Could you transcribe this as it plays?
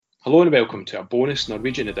Hello and welcome to a bonus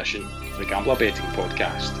Norwegian edition of the Gambler Betting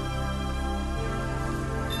Podcast.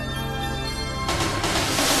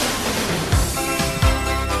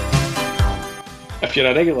 If you're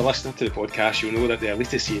a regular listener to the podcast, you'll know that the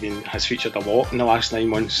Eliteserien has featured a lot in the last 9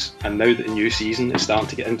 months, and now that the new season is starting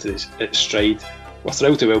to get into its stride, we're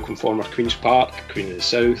thrilled to welcome former Queen's Park, Queen of the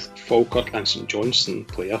South, Falkirk and St Johnstone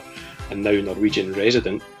player, and now Norwegian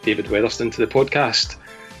resident, David Weatherston, to the podcast.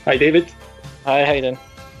 Hi David. Hi, how you doing?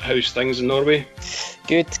 How's things in Norway?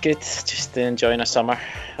 Good. Just enjoying a summer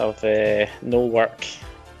of no work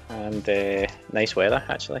and nice weather,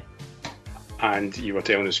 actually. And you were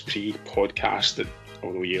telling us pre-podcast that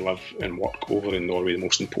although you live and work over in Norway, the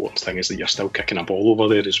most important thing is that you're still kicking a ball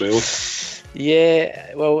over there as well.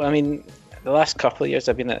 Yeah, well, I mean, the last couple of years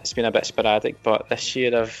it's been a bit sporadic, but this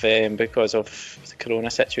year I've because of the corona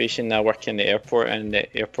situation, I work in the airport, and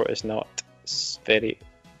the airport is not very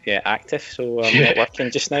active, so I'm not working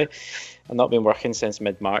just now. I've not been working since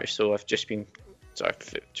mid-March, so I've just been sort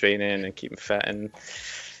of training and keeping fit, and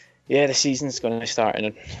the season's going to start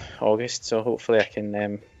in August, so hopefully I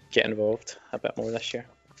can get involved a bit more this year.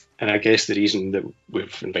 And I guess the reason that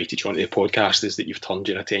we've invited you onto the podcast is that you've turned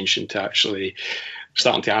your attention to actually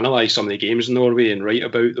starting to analyse some of the games in Norway and write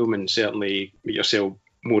about them, and certainly make yourself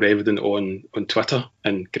more evident on Twitter.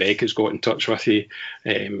 And Greg has got in touch with you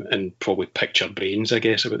and probably picked your brains, I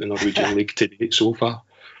guess, about the Norwegian League to date so far.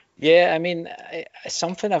 Yeah, I mean, it's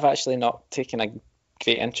something I've actually not taken a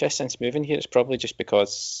great interest since moving here. It's probably just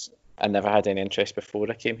because I never had any interest before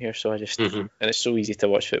I came here, so I just and it's so easy to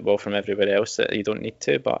watch football from everywhere else that you don't need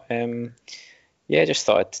to. But I just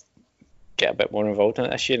thought I'd get a bit more involved in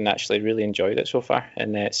it this year, and actually really enjoyed it so far.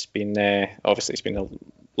 And it's been obviously it's been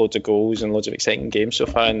loads of goals and loads of exciting games so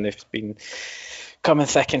far, and they've been coming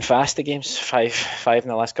thick and fast, the games, five in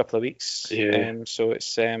the last couple of weeks. So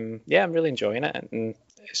it's I'm really enjoying it, and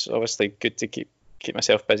it's obviously good to keep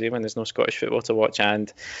myself busy when there's no Scottish football to watch.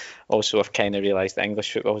 And also I've kind of realised that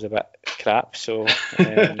English football is a bit crap, so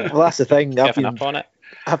well, that's the thing.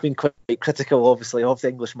 I've been quite critical, obviously, of the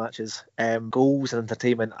English matches. Goals and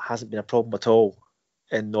entertainment hasn't been a problem at all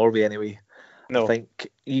in Norway anyway. No. I think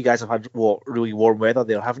you guys have had really warm weather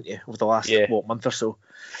there, haven't you, over the last month or so?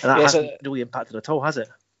 And that hasn't really impacted at all, has it?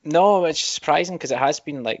 No, it's surprising because it has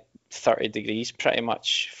been like 30 degrees pretty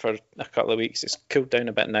much for a couple of weeks. It's cooled down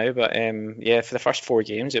a bit now, but for the first 4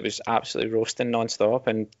 games it was absolutely roasting non-stop,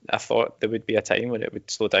 and I thought there would be a time when it would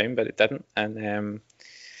slow down, but it didn't. And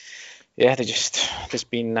there's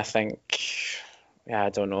been, I think, I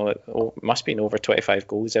don't know, it must have been over 25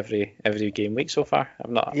 goals every game week so far.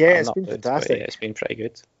 It's been fantastic. It's been pretty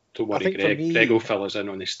good. Don't worry, Greg will fill us in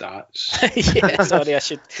on the stats. Sorry,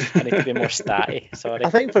 I need to be more statty. Sorry. I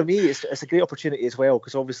think for me it's a great opportunity as well,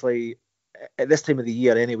 because obviously at this time of the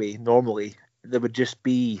year anyway, normally there would just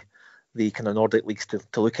be the kind of Nordic leagues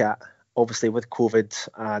to look at. Obviously with COVID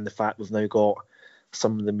and the fact we've now got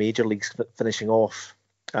some of the major leagues finishing off,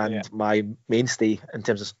 and my mainstay in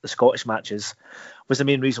terms of the Scottish matches was the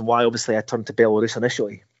main reason why obviously I turned to Belarus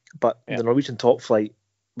initially. But the Norwegian Top Flight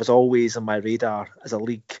was always on my radar as a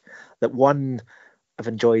league that I've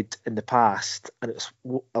enjoyed in the past, and it's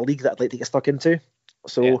a league that I'd like to get stuck into.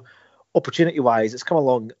 So opportunity-wise, it's come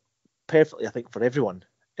along perfectly, I think, for everyone,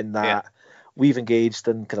 in that we've engaged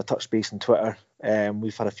in kind of touch base on Twitter.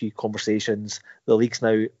 We've had a few conversations. The league's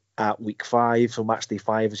now at week 5, so match day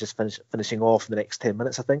 5 is just finishing off in the next 10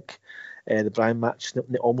 minutes, I think. The Brian match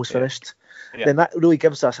almost finished. Then that really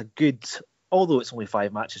gives us a good, although it's only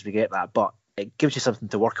 5 matches, we get that, but it gives you something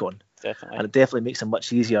to work on. Definitely. And it definitely makes it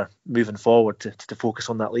much easier moving forward to focus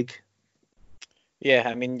on that league. Yeah,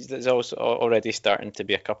 I mean, there's also already starting to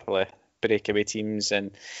be a couple of breakaway teams,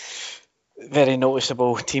 and very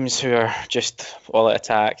noticeable teams who are just all out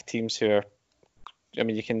attack, teams who are, I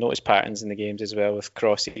mean, you can notice patterns in the games as well with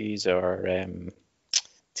crosses, or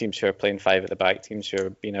teams who are playing 5 at the back, teams who are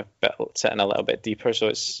being sitting a little bit deeper. So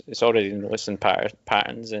it's already noticing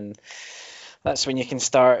patterns, and that's when you can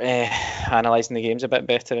start analysing the games a bit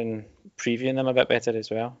better and previewing them a bit better as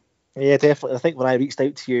well. Yeah, definitely. I think when I reached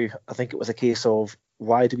out to you, I think it was a case of,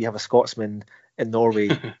 why do we have a Scotsman in Norway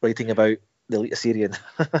writing about the Eliteserien?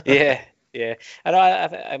 Yeah.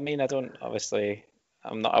 I mean, I don't, obviously,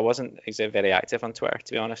 I wasn't very active on Twitter,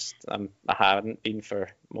 to be honest. I haven't been for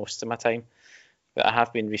most of my time, but I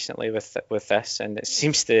have been recently with this, and it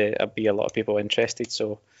seems to be a lot of people interested.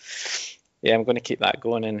 So yeah, I'm going to keep that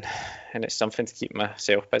going, and it's something to keep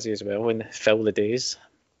myself busy as well and fill the days.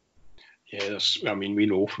 Yeah, we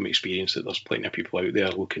know from experience that there's plenty of people out there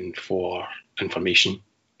looking for information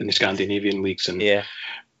in the Scandinavian leagues, and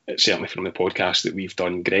certainly from the podcast that we've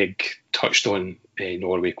done, Greg touched on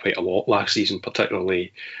Norway quite a lot last season,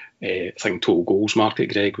 particularly I think total goals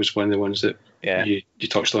market, Greg, was one of the ones that you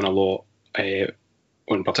touched on a lot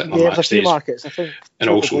on particular match there's a few days. markets, I think. And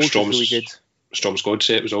also Strom's really good. Strom's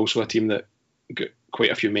Godset was also a team that got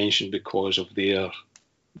quite a few mentions because of the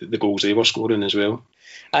goals they were scoring as well.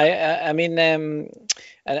 I mean, and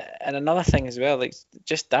another thing as well, like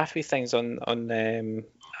just daffy things on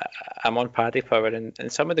I'm on Paddy Power,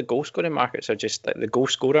 and some of the goal scoring markets are just like the goal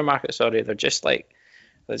scorer market. Sorry, they're just like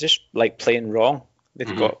playing wrong.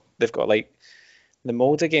 They've got like the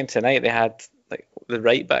Molde game tonight. They had like the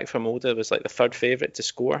right back for Molde was like the third favourite to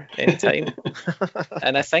score any time,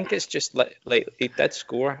 and I think it's just like he did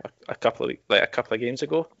score a couple of games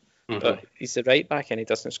ago, but he's the right back and he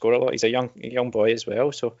doesn't score a lot. He's a young boy as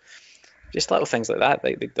well, so just little things like that.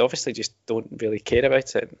 Like, they obviously just don't really care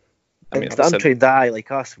about it. I mean, the untrained eye like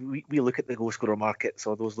us, we look at the goal scorer markets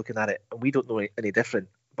or those looking at it, and we don't know any different.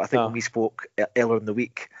 But I think when we spoke earlier in the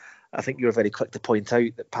week, I think you were very quick to point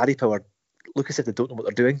out that Paddy Power, look as if they don't know what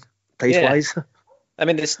they're doing, price-wise. I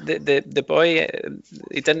mean, the boy,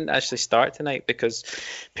 he didn't actually start tonight because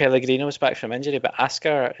Pellegrino was back from injury, but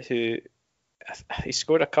Askar, he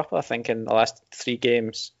scored a couple, I think, in the last 3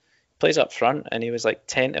 games, plays up front, and he was like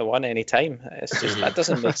 10-1 any time. It's just that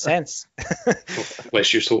doesn't make sense. Let's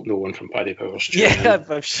just hope no one from Paddy Power's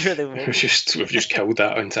I'm sure they won't. We've just killed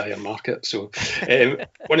that entire market. So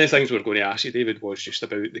one of the things we were going to ask you, David, was just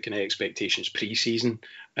about the kind of expectations pre-season,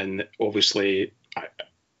 and obviously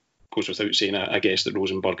goes without saying, I guess that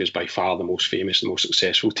Rosenborg is by far the most famous and most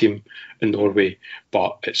successful team in Norway,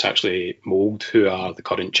 but it's actually Molde who are the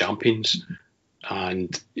current champions.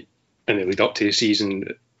 And in the lead up to the season,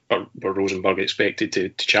 were Rosenborg expected to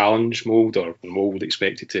challenge Molde, or Molde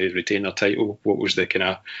expected to retain their title? What was the kind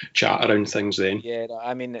of chat around things then? Yeah,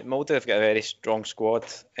 I mean, Molde have got a very strong squad.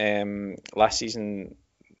 Last season,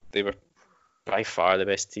 they were by far the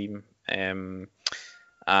best team, and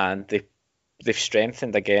they've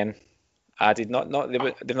strengthened again. They've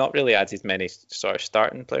not really added many sort of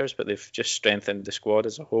starting players, but they've just strengthened the squad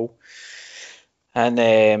as a whole.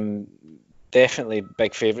 And definitely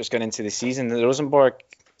big favourites going into the season. The Rosenborg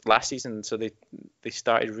last season, so they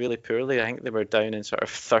started really poorly. I think they were down in sort of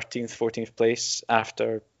 13th, 14th place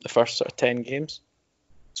after the first sort of 10 games.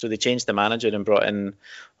 So they changed the manager and brought in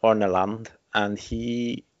Horner Land, and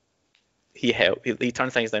he helped. He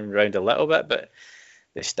turned things around a little bit, but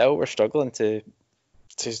they still were struggling to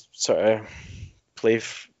sort of play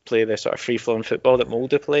the sort of free-flowing football that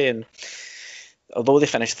Molde play. And although they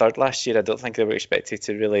finished third last year, I don't think they were expected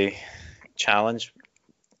to really challenge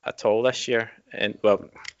at all this year. And well,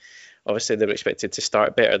 obviously they were expected to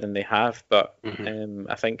start better than they have, but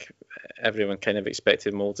I think everyone kind of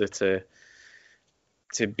expected Molde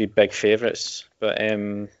to be big favourites. But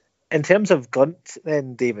in terms of Glimt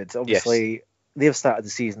then, David, obviously they've started the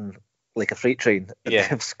season like a freight train.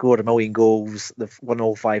 They've scored 1 million goals, they've won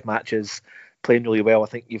all 5 matches, playing really well. I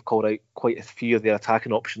think you've called out quite a few of their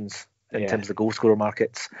attacking options in terms of the goal scorer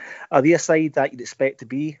markets. Are they a side that you'd expect to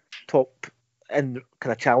be top and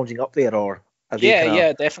kind of challenging up there, or are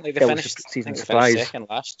they definitely. They finished second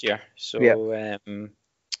last year, so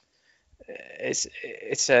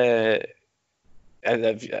it's a.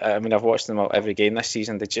 I mean, I've watched them all every game this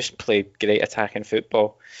season. They just play great attacking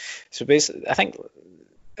football. So basically, I think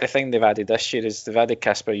the thing they've added this year is they've added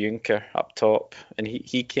Kasper Juncker up top, and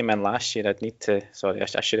he came in last year.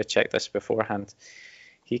 I should have checked this beforehand.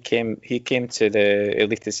 He came to the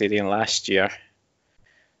Eliteserien last year,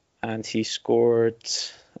 and he scored.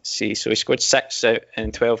 He scored 6 out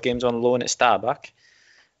in 12 games on loan at Stabæk,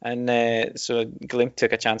 and so Glimt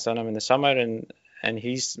took a chance on him in the summer, and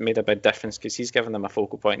he's made a big difference because he's given them a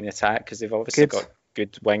focal point in the attack, because they've obviously got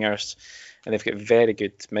good wingers, and they've got very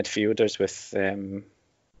good midfielders with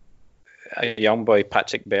a young boy,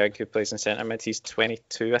 Patrick Berg, who plays in centre mid. He's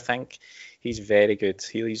 22, I think. He's very good.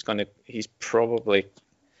 He's probably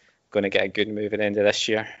going to get a good move at the end of this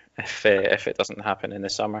year if it doesn't happen in the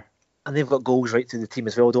summer. And they've got goals right through the team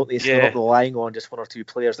as well, don't they? So they're not relying on just 1 or 2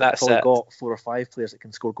 players. They've probably got 4 or 5 players that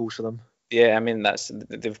can score goals for them. Yeah, I mean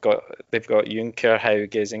they've got Juncker,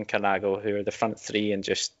 Hauges, and Carnago, who are the front 3 in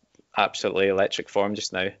just absolutely electric form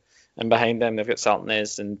just now. And behind them they've got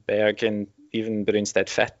Saltnes and Berg, and even Brunstead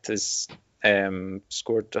Fit has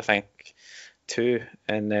scored, I think, 2.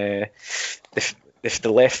 And the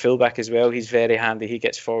left fullback as well, he's very handy. He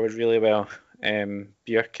gets forward really well.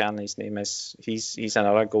 Björkan, his name is. He's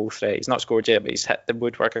another goal threat. He's not scored yet, but he's hit the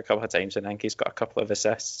woodwork a couple of times. I think he's got a couple of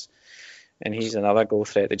assists, and he's another goal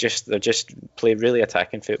threat. They just play really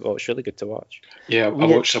attacking football. It's really good to watch. Yeah, I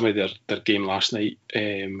watched some of their game last night,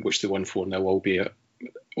 which they won 4-0, albeit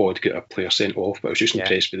odd got a player sent off, but I was just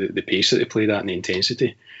impressed with the pace that they played at and the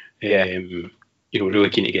intensity. really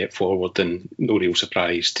keen to get forward, and no real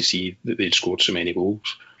surprise to see that they'd scored so many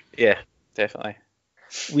goals. Yeah, definitely.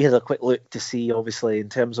 We had a quick look to see, obviously, in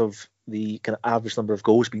terms of the kind of average number of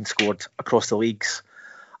goals being scored across the leagues.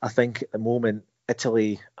 I think at the moment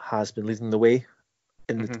Italy has been leading the way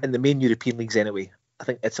in the main European leagues anyway. I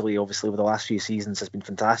think Italy, obviously, over the last few seasons has been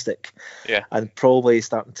fantastic. Yeah. And probably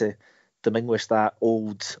starting to diminish that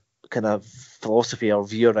old kind of philosophy or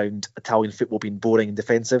view around Italian football being boring and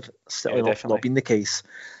defensive. Certainly not been the case.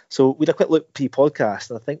 So we had a quick look pre-podcast,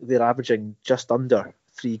 and I think they're averaging just under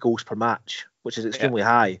 3 goals per match, which is extremely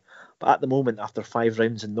high. But at the moment, after 5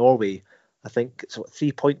 rounds in Norway, I think it's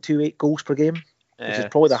 3.28 goals per game, which is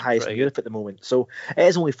probably the highest in Europe at the moment. So it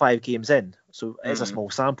is only 5 games in, so it is a small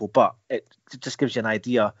sample, but it just gives you an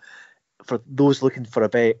idea. For those looking for a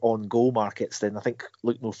bet on goal markets, then I think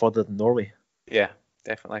look no further than Norway. Yeah,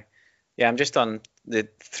 definitely. Yeah, I'm just on the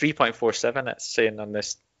 3.47. It's saying on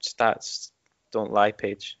this stats don't lie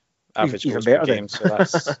page. Average even goals better per game. So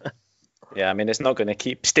that's yeah. I mean, it's not going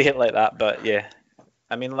to stay like that, but yeah.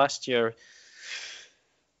 I mean, last year.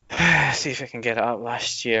 See if I can get it up.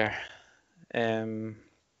 Last year,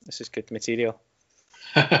 this is good material.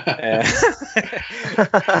 I'll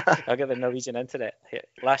get the Norwegian internet here.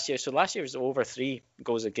 Last year was over 3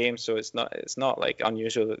 goals a game, so it's not like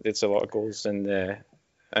unusual that there's a lot of goals in the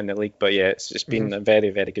league, but yeah, it's just been a very,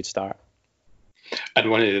 very good start. And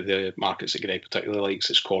one of the markets that Greg particularly likes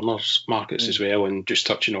is corners markets as well. And just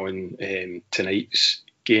touching on tonight's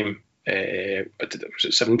game, was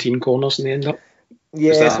it 17 corners in the end up?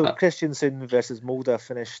 Yeah, so Kristiansund versus Molde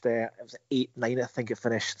finished, it was 8-9, I think it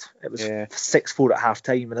finished. It was 6-4 at half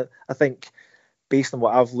time. And I think, based on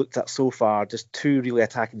what I've looked at so far, just 2 really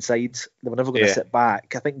attacking sides. They were never going to sit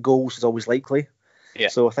back. I think goals is always likely. Yeah.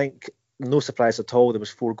 So I think, no surprise at all, there was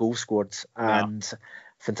 4 goals scored. And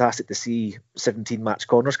fantastic to see 17 match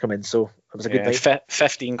corners come in. So it was a good night.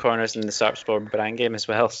 15 corners in the Sarpsborg Brann game as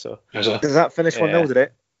well. So does that finish 1-0, did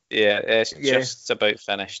it? Yeah, it's just about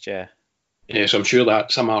finished, Yeah, so I'm sure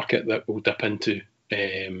that's a market that we'll dip into,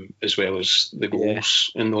 as well as the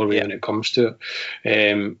goals in Norway when it comes to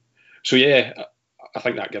it. So I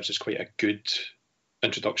think that gives us quite a good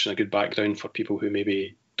introduction, a good background for people who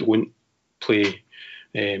maybe don't play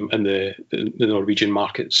in the Norwegian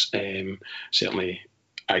markets. Certainly,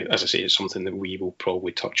 as I say, it's something that we will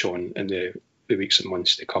probably touch on in the weeks and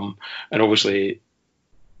months to come. And obviously,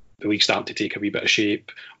 the league's starting to take a wee bit of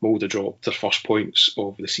shape. Molde dropped their first points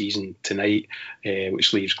of the season tonight,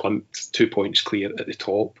 which leaves Glimt 2 points clear at the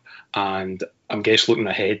top. And I'm guessing looking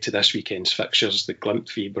ahead to this weekend's fixtures, the Glimt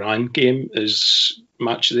v Brann game is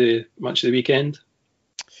match of the weekend.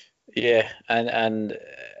 Yeah, and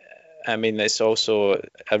I mean, it's also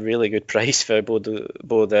a really good price for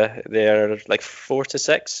Bode. They're like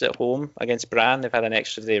 4-6 at home against Brann. They've had an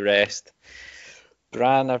extra day rest.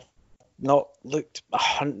 Brann have not looked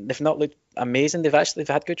amazing. They've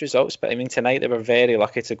had good results, but I mean, tonight they were very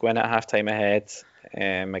lucky to go in at half-time ahead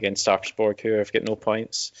against Sarpsborg, who have got no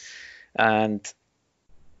points. And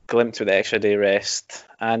Glimt with the extra day rest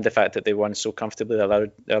and the fact that they won so comfortably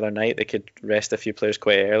the other night, they could rest a few players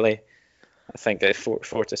quite early. I think that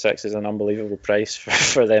 4-6 is an unbelievable price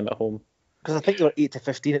for them at home. Because I think they were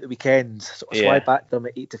 8-15 at the weekend, so I backed them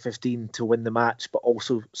at 8-15 to win the match, but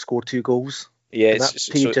also score 2 goals. Yeah, and that's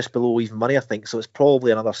paid just below even money, I think. So it's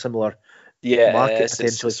probably another similar market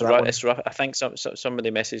potentially for that one. It's rough. I think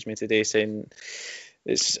somebody messaged me today saying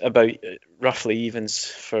it's about roughly evens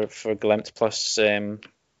for Glimt plus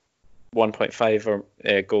 1.5 or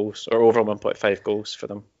goals, or over 1.5 goals for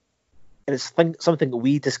them. And it's something that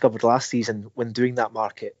we discovered last season when doing that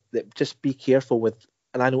market, that just be careful with,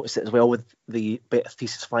 and I noticed it as well with the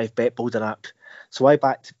Thesis 5 Bet Builder app. So I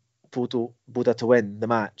backed Bode to win the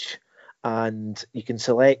match, and you can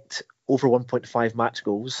select over 1.5 match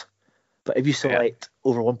goals, but if you select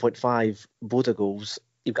over 1.5 Bode goals,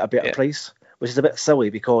 you've got a better price, which is a bit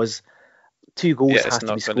silly because 2 goals has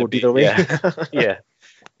to be scored either way. Yeah,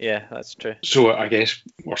 that's true. So I guess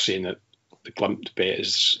we're saying that the Glimt bet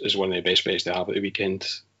is one of the best bets to have at the weekend.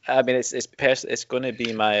 I mean, it's going to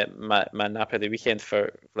be my nap of the weekend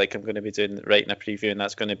for, like, I'm going to be writing a preview, and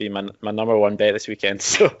that's going to be my number one bet this weekend.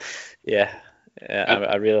 So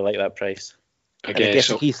I really like that price. I guess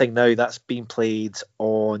the key thing now, that's being played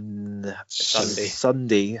on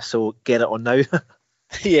Sunday, so get it on now.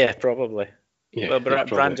 Yeah, probably. Yeah, well,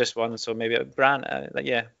 Brann just won, so maybe Brann.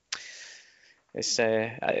 It's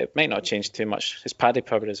it might not change too much. It's Paddy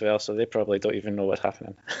Power as well, so they probably don't even know what's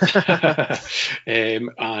happening.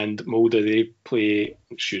 And Molde, they play,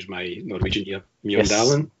 excuse my Norwegian here,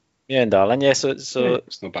 Mjøndalen. Mjøndalen, yeah. So it's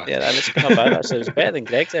not bad. Yeah, it's not bad. Actually, it was better than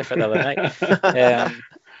Greg's effort the other night.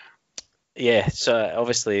 Yeah, so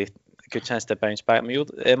obviously a good chance to bounce back.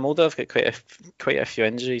 Molde have got quite a few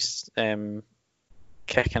injuries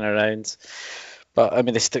kicking around, but I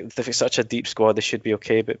mean they've got such a deep squad, they should be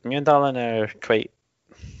okay. But Mjøndalen are quite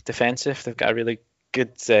defensive. They've got a really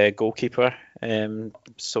good goalkeeper, Sosha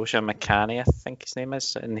McCanny, I think his name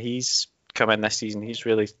is, and he's come in this season. He's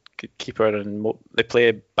really good keeper, and they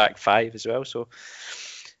play back five as well. So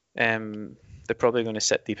they're probably going to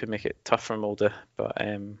sit deep and make it tough for Molde. But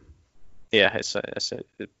yeah, it's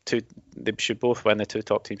two. They should both win. The two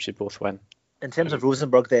top teams should both win. In terms of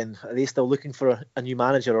Rosenborg, then, are they still looking for a new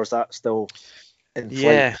manager, or is that still in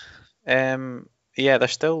flight? Yeah, they're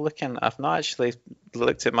still looking. I've not actually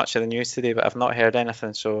looked at much of the news today, but I've not heard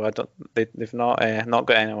anything. So I don't. They've not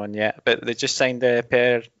got anyone yet. But they just signed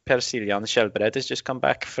Per Siljan Skjelbred has just come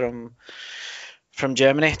back from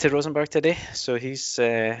Germany to Rosenborg today. So he's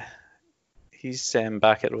back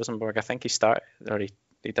at Rosenborg. I think he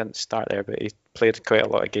didn't start there, but he played quite a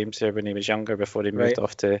lot of games there when he was younger before he moved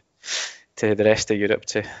off to the rest of Europe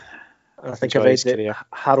to. I think I've read that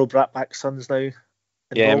Harald Bratbak's son's now.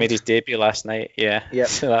 Yeah, made his debut last night. Yeah, yep.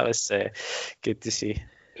 So that was good to see.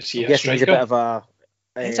 Is he he's a bit of a.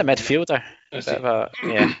 He's a midfielder.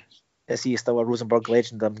 Is he still a Rosenborg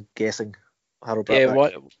legend? I'm guessing. Harold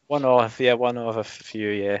Bratbak. Yeah, one of a few.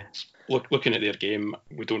 Yeah. Looking at their game,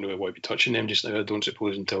 we don't really want to be touching them just now. I don't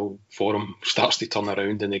suppose until Forum starts to turn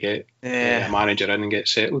around and they get a manager in and get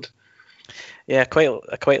settled. Yeah, I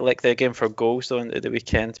quite like their game for goals though at the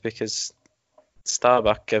weekend, because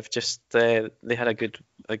Stabæk have just they had a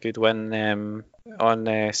good win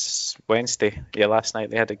on Wednesday. Yeah, last night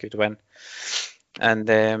they had a good win, and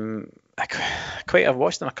I've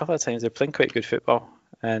watched them a couple of times. They're playing quite good football,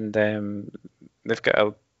 and they've got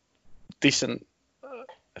a decent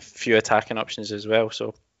few attacking options as well.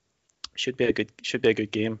 So should be a good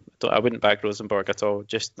game. I wouldn't back Rosenborg at all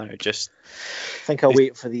just now. I think I'll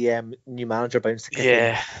wait for the new manager bounce to kick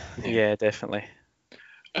in. Yeah, definitely.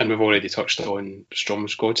 And we've already touched on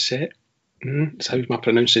Strømsgodset. How's my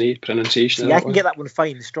pronunciation? See, I can get that one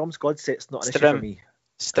fine. Strømsgodset's not an issue for me.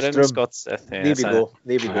 Strømsgodset. There we go.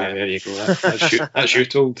 There you go. That's you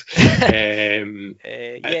told. And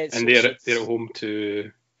they're at home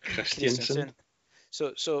to Kristiansund.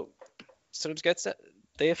 So Strømsgodset,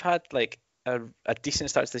 they've had like a decent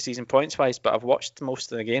start to the season points wise, but I've watched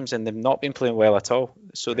most of the games and they've not been playing well at all.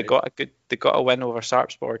 So they got a win over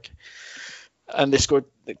Sarpsborg. And they scored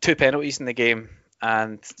 2 penalties in the game,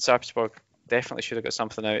 and Sarpsborg definitely should have got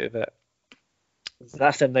something out of it.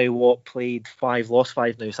 That's them now. Played 5, lost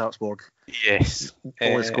 5 now. Sarpsborg. Yes.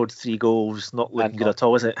 Only scored 3 goals. Not looking good at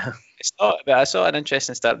all, is it? It's not. But I saw an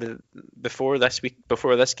interesting stat before this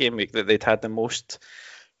game week that they'd had the most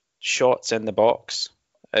shots in the box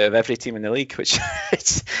of every team in the league, which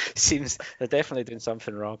it seems they're definitely doing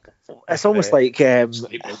something wrong. It's almost like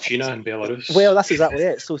Belchina and Belarus. Well, that's exactly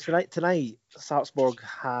it. So tonight, Sarpsborg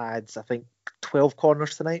had, I think, 12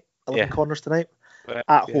 corners tonight, 11 corners tonight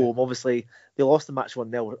at home. Obviously, they lost the match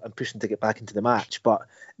 1-0 and pushing to get back into the match, but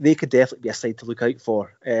they could definitely be a side to look out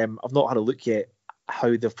for. I've not had a look yet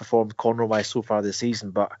how they've performed corner-wise so far this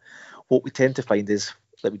season, but what we tend to find is,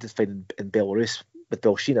 like we did find in Belarus with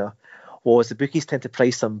Belchina, was the bookies tend to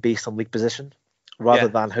price them based on league position rather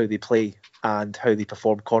than how they play and how they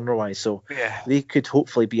perform corner-wise. So they could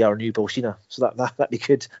hopefully be our new Belchina. So that'd be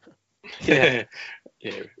good. Yeah,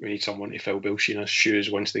 we need someone to fill Belchina's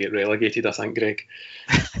shoes once they get relegated, I think, Greg.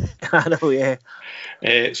 I know, yeah.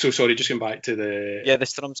 So sorry, just going back to the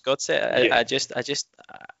Strømsgodset. I just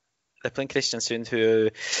they're playing Kristiansund,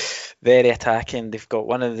 who very attacking. They've got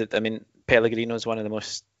Pellegrino's one of the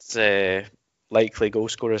most likely goal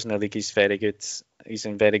scorers in the league. He's very good. He's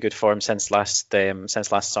in very good form since last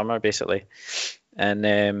summer, basically. And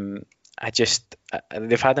they've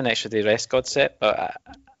had an extra day rest, Godset, but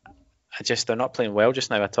they're not playing well just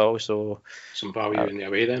now at all. So some value in the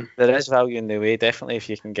away then. There is value in the away, definitely, if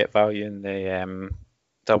you can get value in the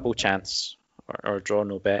double chance or draw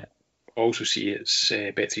no bet. Also see it's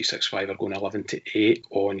Bet365 are going 11-8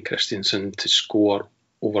 on Kristiansund to score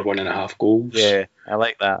over 1.5 goals. Yeah, I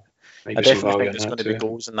like that. I definitely think there's going to be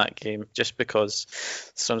goals in that game, just because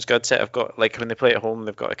Strømsgodset have got, like, when they play at home,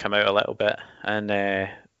 they've got to come out a little bit, and I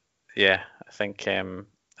think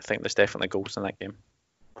there's definitely goals in that game.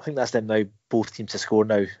 I think that's them now, both teams to score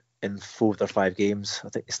now in 4 of their 5 games. I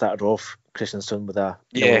think they started off Kristiansund with a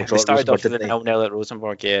they started off with a 0-0 at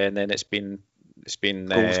Rosenborg, and then it's been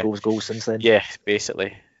goals since then. Yeah,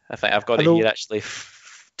 basically. I think I've got it here actually.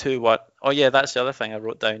 2-1. Oh yeah, that's the other thing I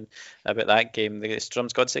wrote down about that game. The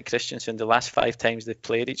Strømsgodset Kristiansund, the last 5 times they've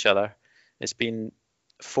played each other, it's been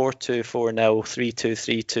 4-2, 4-0,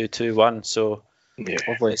 3-2, 3-2, 2-1. So Yeah.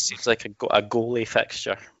 Lovely. It seems like a goalie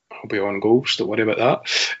fixture. I'll be on goals, don't worry about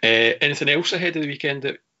that. Anything else ahead of the weekend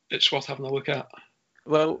that it's worth having a look at?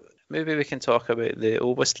 Well, maybe we can talk about the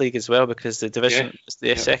Obos League as well, because the division,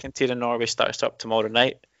 the second tier in Norway starts up tomorrow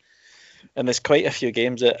night. And there's quite a few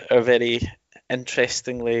games that are very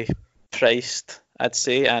interestingly priced, I'd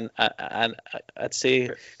say, and I'd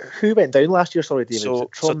say. Who went down last year? Sorry, David. So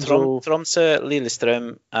Tromsø,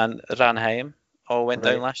 Lillestrøm, and Ranheim all went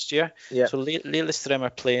down last year. Yeah. So Lillestrøm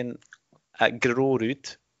are playing at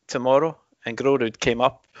Grorud tomorrow, and Grorud came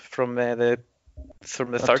up from the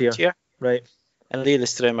third tier. Right. And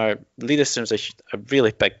Lillestrøm's a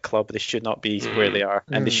really big club. They should not be where they are,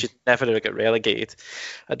 and they should never get relegated.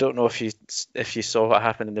 I don't know if you saw what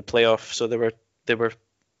happened in the playoff. So they were,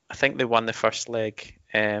 I think they won the first leg.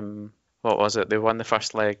 What was it? They won the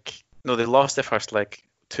first leg. No, they lost the first leg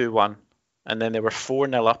 2-1, and then they were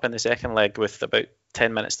 4-0 up in the second leg with about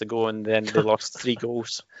 10 minutes to go, and then they lost 3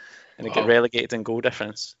 goals, and they got relegated in goal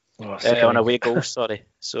difference. On away goals, sorry.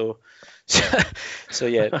 So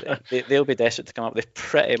yeah, they'll be desperate to come up. They've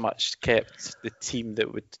pretty much kept the team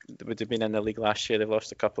that would have been in the league last year. They've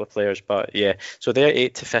lost a couple of players, but yeah. So they're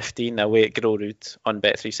 8-15 away at Grorud on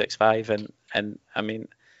Bet365, and I mean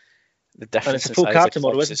the difference. And it's a full card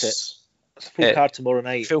tomorrow, isn't it? It's a full card tomorrow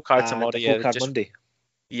night. Full card tomorrow, yeah. Full card Monday.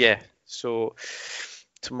 Yeah. So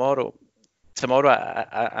tomorrow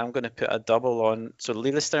I'm going to put a double on. So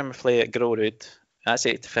Lillestrøm play at Grorud. That's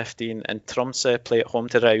 8-15, and Tromsø play at home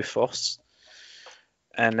to Raufoss,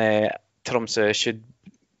 and Tromsø should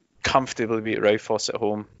comfortably beat Raufoss at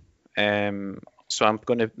home. So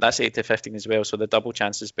that's 8-15 as well. So the double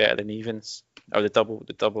chance is better than evens, or the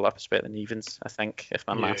double up is better than evens, I think, if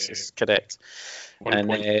my maths is correct.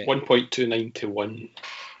 1.29 to 1.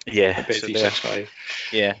 Yeah.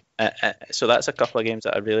 So that's a couple of games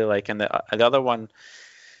that I really like, and the other one,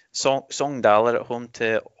 Sogndal at home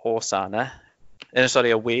to Åsane.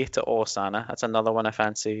 Away to Åsane. That's another one I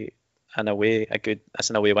fancy. That's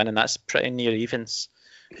an away win, and that's pretty near evens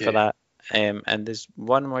for that. And there's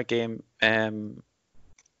one more game.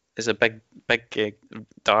 There's a big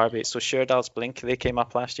derby. So Stjørdals Blink, they came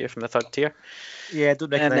up last year from the third tier. Yeah, I don't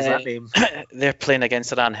recognise that name. They're playing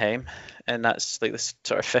against Ranheim, and that's like this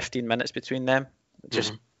sort of 15 minutes between them.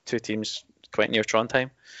 Just two teams quite near Trondheim.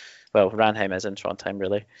 Well, Ranheim is in Trondheim,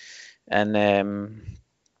 really. And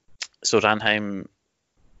so Ranheim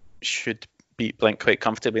should beat Blink quite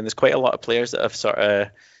comfortably, and there's quite a lot of players that have sort of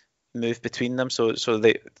moved between them. So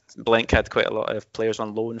Blink had quite a lot of players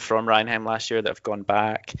on loan from Ranheim last year that have gone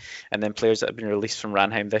back, and then players that have been released from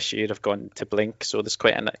Ranheim this year have gone to Blink. So there's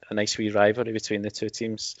quite a nice wee rivalry between the two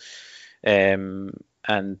teams. And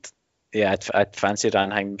yeah, I'd fancy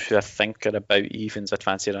Ranheim, who I think are about evens. I'd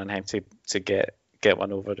fancy Ranheim to get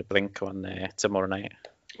one over the Blink on tomorrow night.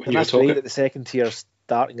 And that's great that the second tier's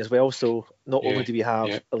starting as well. So not only do we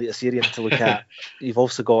have Elite Syrian to look at, you've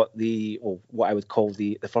also got what I would call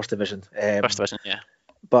the first division. First division, yeah.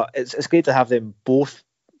 But it's great to have them both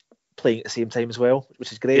playing at the same time as well,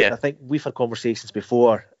 which is great. Yeah. And I think we've had conversations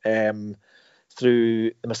before through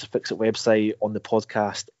the Mr. Fix-It website, on the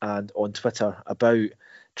podcast, and on Twitter about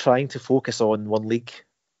trying to focus on one league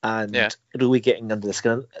and really getting under the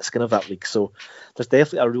skin of that league. So there's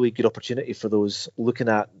definitely a really good opportunity for those looking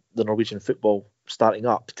at the Norwegian football starting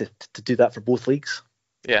up to do that for both leagues.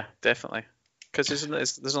 Yeah, definitely. Because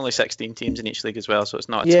there's only 16 teams in each league as well, so it's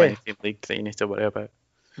not a 20-team league that you need to worry about.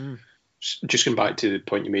 Just going back to the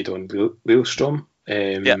point you made on Lillestrøm,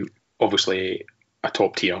 obviously a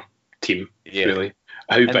top tier team, really.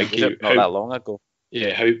 Not that long ago.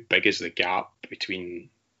 Yeah, how big is the gap between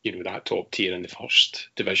that top tier and the first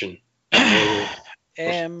division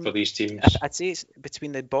for these teams? I'd say it's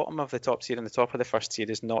between the bottom of the top tier and the top of the first tier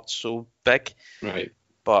is not so big. Right.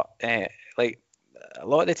 But like a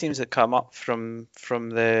lot of the teams that come up from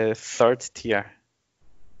the third tier,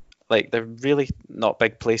 like they're really not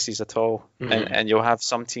big places at all. And you'll have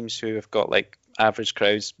some teams who have got like average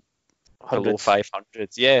crowds below 500.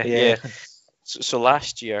 Yeah. So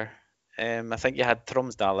last year, I think you had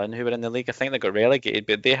Tromsdalen, who were in the league. I think they got relegated,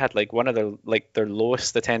 but they had like one of their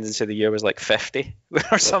lowest attendance of the year was like 50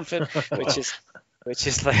 or something, which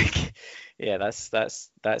is like, yeah,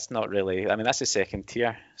 that's not really. I mean, that's the second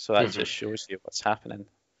tier, so that just shows you what's happening.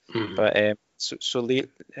 But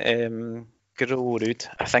Grorud,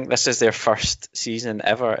 I think this is their first season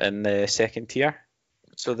ever in the second tier.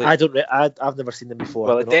 So I've never seen them before.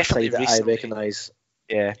 Well, definitely recently. I recognise.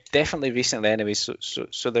 Yeah, definitely recently anyway.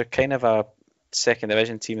 So they're kind of a second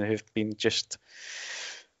division team who've been just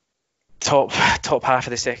top half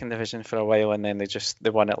of the second division for a while, and then they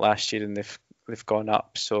won it last year and they've gone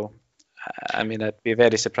up. So I mean, I'd be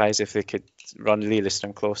very surprised if they could run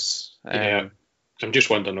Lillestrøm close. I'm just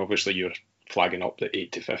wondering, obviously, you're flagging up the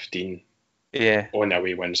 8 to 15 on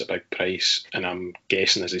away wins a big price, and I'm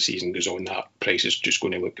guessing as the season goes on, that price is just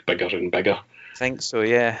going to look bigger and bigger. I think so,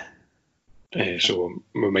 yeah. So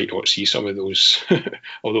we might not see some of those,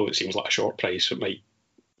 although it seems like a short price, it might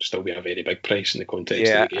still be a very big price in the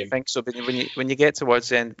context of the game. I think so. But when you get towards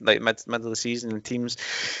the end, like middle of the season, the teams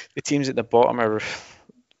at the bottom are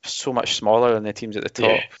so much smaller than the teams at the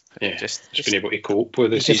top. Just being able to cope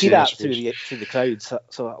with the season. You can see that through the crowds.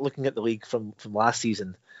 So looking at the league from last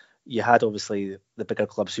season, you had obviously the bigger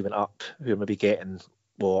clubs who went up, who are maybe getting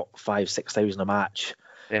 5,000-6,000 a match.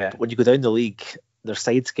 Yeah. But when you go down the league, their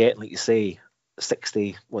sides getting, like you say,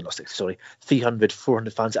 300,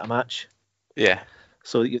 400 fans at a match. Yeah.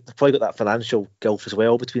 So you've probably got that financial gulf as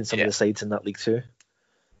well between some of the sides in that league too.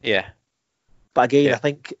 Yeah. But again, I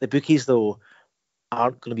think the bookies though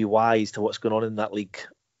aren't going to be wise to what's going on in that league,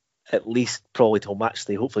 at least probably till match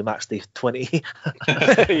day, hopefully match day 20,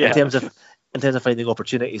 in terms of finding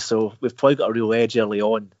opportunities. So we've probably got a real edge early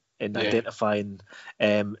on in identifying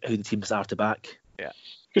who the teams are to back. Yeah.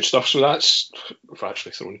 Good stuff. So we've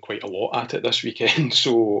actually thrown quite a lot at it this weekend.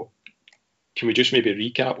 So can we just maybe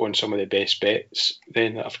recap on some of the best bets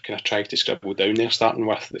then that I've kind of tried to scribble down there, starting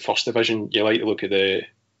with the first division? You like to look at the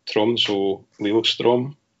Tromsø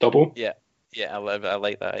Lillestrøm double? Yeah, I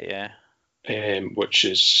like that, yeah. Which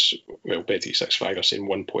is, well, Bet365 are saying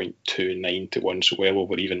 1.29 to 1, so well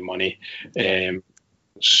over even money.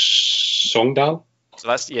 Sogndal? So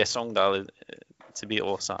that's, Sogndal to beat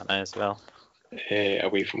Åsane as well.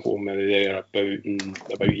 Away from home, they're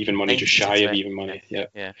about even money, just shy of even money.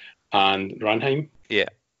 Yeah. And Ranheim,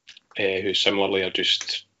 who similarly are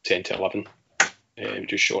just 10 to 11,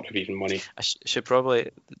 just short of even money. I should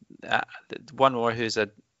probably one more who's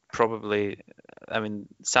probably. I mean,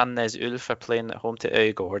 Sandnes Ulf are playing at home to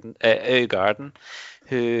Øygarden,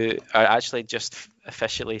 who are actually just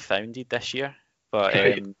officially founded this year. But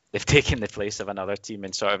they've taken the place of another team,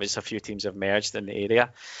 and sort of it's a few teams have merged in the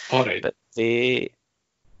area. All right. But they,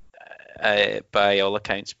 by all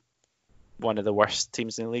accounts, one of the worst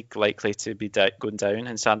teams in the league, likely to be going down.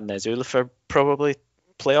 And Sandnes Ulf are probably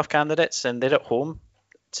playoff candidates, and they're at home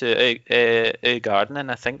to Øygarden,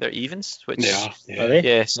 and I think they're evens. Which are they?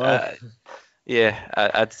 Yes. I'd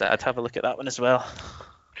have a look at that one as well.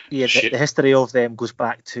 Yeah, the history of them goes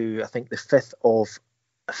back to I think the 5th of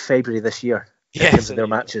February this year. In terms of their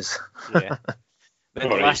matches. Yeah. But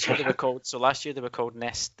last year they were called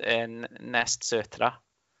Nest Södra.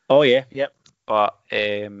 Oh yeah, yep. But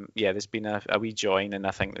there's been a wee join, and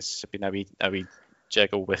I think there's been a wee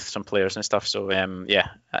jiggle with some players and stuff. So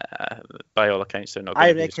by all accounts they're not.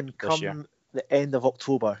 I reckon come the end of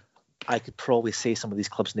October, I could probably say some of these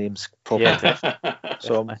clubs' names properly. Yeah.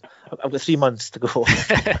 So I've got 3 months to go.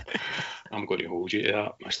 I'm going to hold you to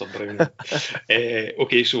that, Mr. Brown.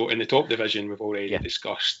 Okay, so in the top division, we've already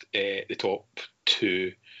discussed the top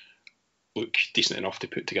 2 look decent enough to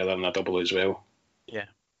put together in a double as well. Yeah.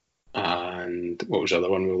 And what was the other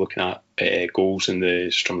one we were looking at? Goals in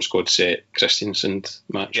the Strømsgodset Kristiansand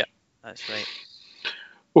match. Yeah, that's right.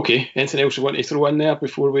 Okay, anything else you want to throw in there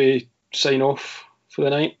before we sign off for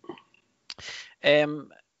the night?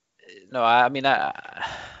 No, I mean, I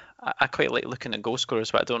quite like looking at goal scorers,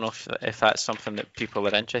 but I don't know if that's something that people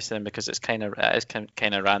are interested in, because it is kind of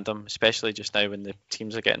random, especially just now when the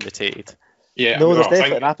teams are getting rotated. Yeah, no, there's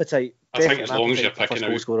definitely an appetite. I think as long as you're picking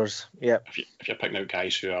goal out scorers, yeah. If you're picking out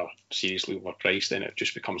guys who are seriously overpriced, then it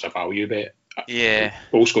just becomes a value bet. Yeah,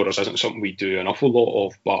 goal scorers isn't something we do an awful lot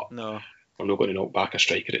of, but no. We're not going to knock back a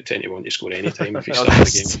striker at 10 to 1 to score any time if he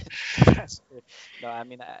starts the game. No, I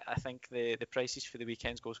mean, I think the prices for the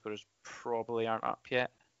weekend's goal scorers probably aren't up yet.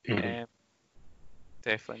 Mm-hmm.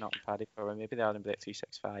 Definitely not in Paddy Power. Maybe they are in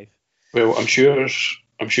Bet365. Well, I'm sure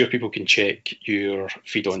people can check your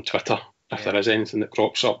feed on Twitter if there is anything that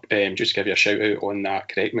crops up. Just to give you a shout out on that,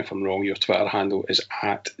 correct me if I'm wrong, your Twitter handle is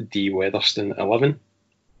 @dweatherston11.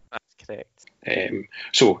 That's correct.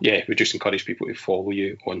 So yeah, we just encourage people to follow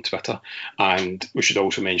you on Twitter, and we should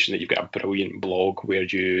also mention that you've got a brilliant blog where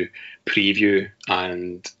you preview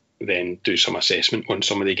and then do some assessment on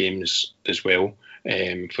some of the games as well,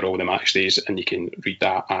 for all the match days, and you can read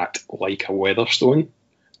that at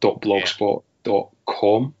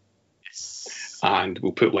likeaweatherstone.blogspot.com. And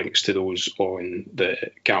we'll put links to those on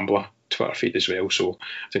the Gambler Twitter feed as well. So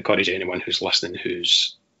to encourage anyone who's listening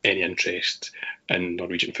who's any interest in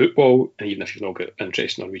Norwegian football, and even if you've not got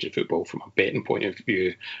interest in Norwegian football from a betting point of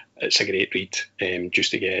view, it's a great read, just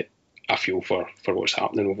to get a feel for what's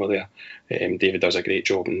happening over there. David does a great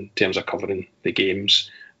job in terms of covering the games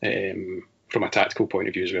from a tactical point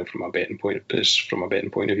of view as well, from a betting point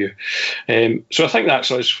of view. So I think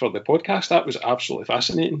that's us for the podcast. That was absolutely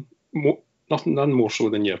fascinating. None more so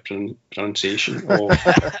than your pronunciation of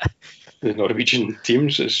the Norwegian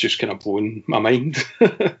teams. It's just kind of blown my mind.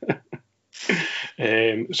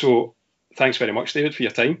 So thanks very much, David, for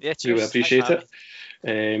your time. Yeah, really appreciate it.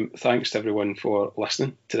 Thanks to everyone for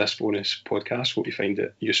listening to this bonus podcast. Hope you find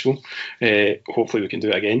it useful. Hopefully we can do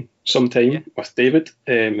it again sometime with David.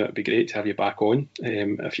 It'd be great to have you back on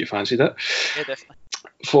if you fancied it. Yeah, definitely.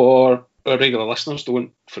 For our regular listeners,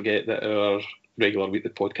 don't forget that our regular weekly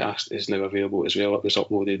podcast is now available as well. It was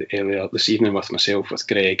uploaded earlier this evening with myself, with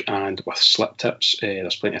Greg, and with Slip Tips.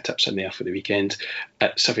 There's plenty of tips in there for the weekend.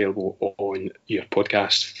 It's available on your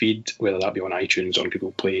podcast feed, whether that be on iTunes, on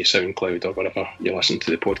Google Play, SoundCloud, or wherever you listen to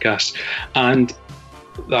the podcast. And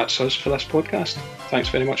that's us for this podcast. Thanks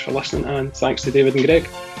very much for listening, and thanks to David and Greg.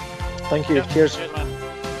 Thank you. Cheers. Cheers, man.